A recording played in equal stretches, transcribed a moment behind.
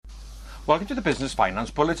Welcome to the Business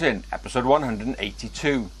Finance Bulletin, episode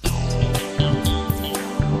 182.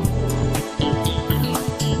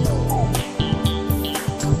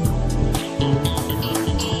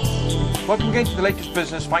 Welcome again to the latest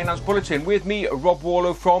Business Finance Bulletin with me, Rob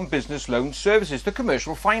Warlow from Business Loan Services, the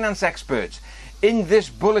commercial finance experts. In this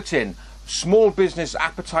bulletin, small business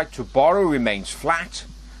appetite to borrow remains flat,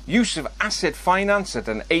 use of asset finance at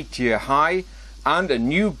an 8-year high, and a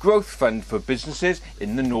new growth fund for businesses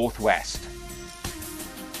in the Northwest.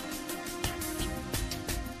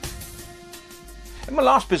 In my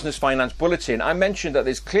last Business Finance Bulletin, I mentioned that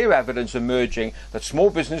there's clear evidence emerging that small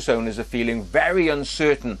business owners are feeling very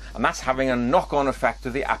uncertain, and that's having a knock-on effect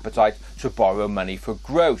of the appetite to borrow money for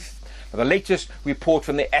growth. Now, the latest report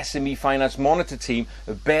from the SME Finance Monitor team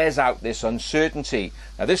bears out this uncertainty.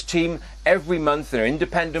 Now, this team, every month, their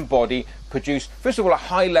independent body, produce, first of all, a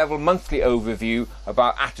high-level monthly overview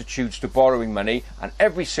about attitudes to borrowing money, and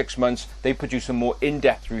every 6 months they produce a more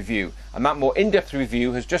in-depth review. And that more in-depth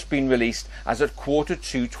review has just been released as at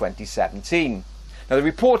Q2 2017. Now, the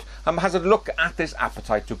report has a look at this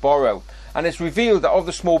appetite to borrow, and it's revealed that of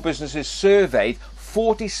the small businesses surveyed,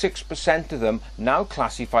 46% of them now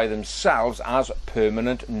classify themselves as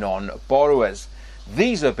permanent non-borrowers.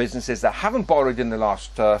 These are businesses that haven't borrowed in the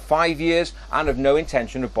last 5 years and have no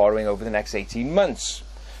intention of borrowing over the next 18 months.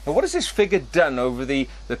 Now, what has this figure done over the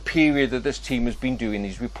period that this team has been doing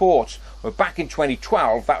these reports? Well, back in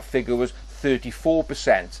 2012, that figure was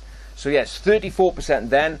 34%. So yes, 34%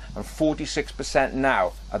 then and 46%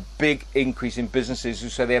 now. A big increase in businesses who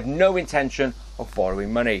say they have no intention of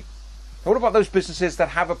borrowing money. Now, what about those businesses that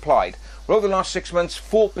have applied? Well, over the last 6 months,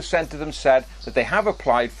 4% of them said that they have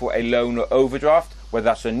applied for a loan or overdraft, whether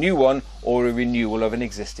that's a new one or a renewal of an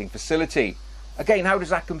existing facility. Again, how does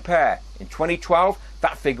that compare? In 2012,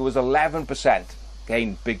 that figure was 11%.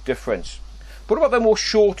 Again, big difference. But what about the more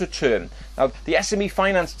shorter term? Now, the SME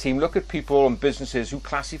finance team look at people and businesses who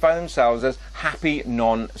classify themselves as happy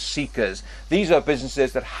non-seekers. These are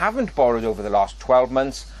businesses that haven't borrowed over the last 12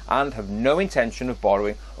 months and have no intention of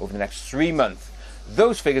borrowing over the next 3 months.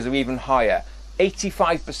 Those figures are even higher.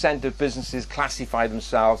 85% of businesses classify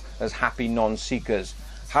themselves as happy non-seekers.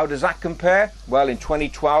 How does that compare? Well, in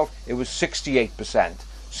 2012, it was 68%.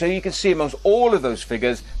 So you can see amongst all of those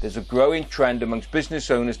figures, there's a growing trend amongst business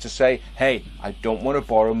owners to say, hey, I don't want to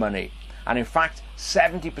borrow money. And in fact,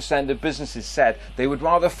 70% of businesses said they would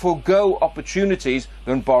rather forego opportunities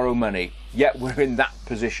than borrow money. Yet we're in that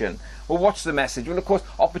position. Well, what's the message? Well, of course,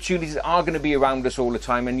 opportunities are going to be around us all the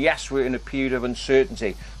time. And yes, we're in a period of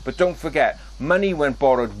uncertainty. But don't forget, money when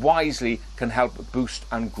borrowed wisely can help boost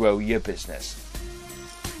and grow your business.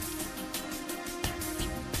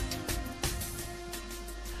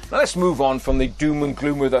 Now let's move on from the doom and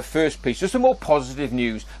gloom of that first piece to some more positive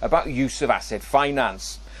news about use of asset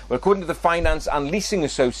finance. Well, according to the Finance and Leasing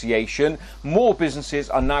Association, more businesses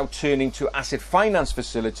are now turning to asset finance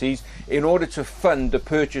facilities in order to fund the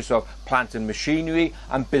purchase of plant and machinery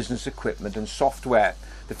and business equipment and software.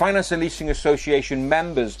 The Finance and Leasing Association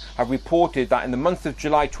members have reported that in the month of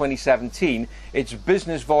July 2017, its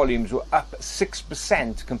business volumes were up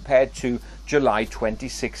 6% compared to July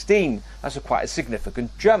 2016. That's quite a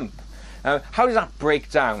significant jump. Now, how does that break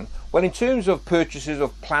down? Well, in terms of purchases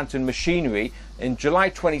of plant and machinery, in July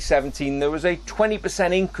 2017 there was a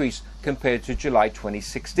 20% increase compared to July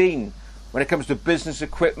 2016. When it comes to business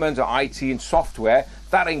equipment, or IT and software,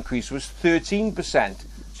 that increase was 13%.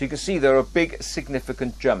 So you can see there are big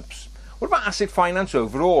significant jumps. What about asset finance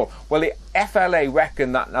overall? Well, the FLA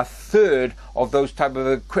reckon that a third of those type of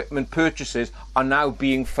equipment purchases are now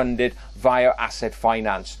being funded via asset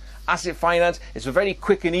finance. Asset finance is a very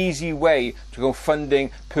quick and easy way to go funding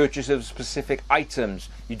purchase of specific items.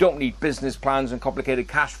 You don't need business plans and complicated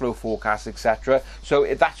cash flow forecasts, etc. So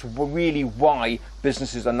that's really why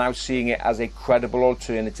businesses are now seeing it as a credible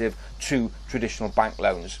alternative to traditional bank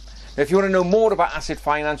loans. Now, if you want to know more about asset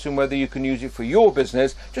finance and whether you can use it for your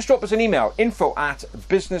business, just drop us an email,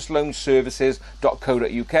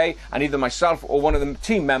 info@businessloanservices.co.uk, and either myself or one of the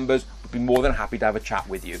team members would be more than happy to have a chat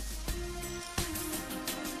with you.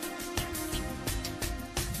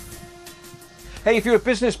 Hey, if you're a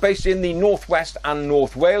business based in the Northwest and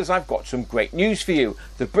North Wales, I've got some great news for you.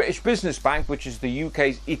 The British Business Bank, which is the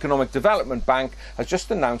UK's economic development bank, has just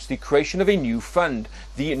announced the creation of a new fund,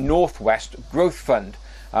 the Northwest Growth Fund.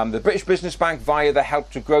 The British Business Bank, via the Help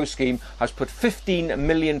to Grow scheme, has put £15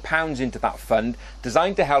 million into that fund,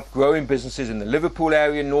 designed to help growing businesses in the Liverpool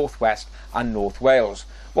area, North West and North Wales.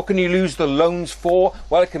 What can you use the loans for?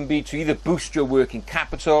 Well, it can be to either boost your working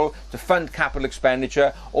capital, to fund capital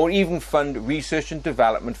expenditure, or even fund research and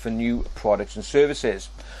development for new products and services.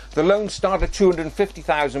 The loans start at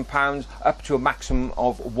 £250,000 up to a maximum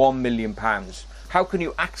of £1 million. How can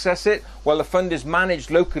you access it? Well, the fund is managed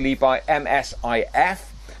locally by MSIF.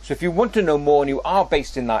 So if you want to know more and you are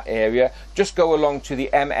based in that area, just go along to the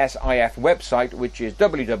MSIF website, which is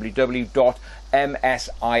www.msif.co.uk.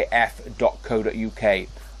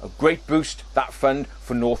 A great boost, that fund,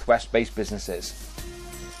 for Northwest based businesses.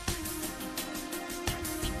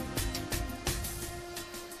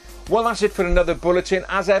 Well, that's it for another bulletin.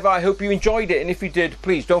 As ever, I hope you enjoyed it, and if you did,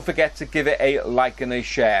 please don't forget to give it a like and a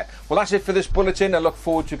share. Well, that's it for this bulletin. I look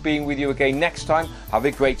forward to being with you again next time. Have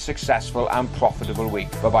a great, successful and profitable week.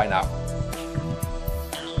 Bye-bye now.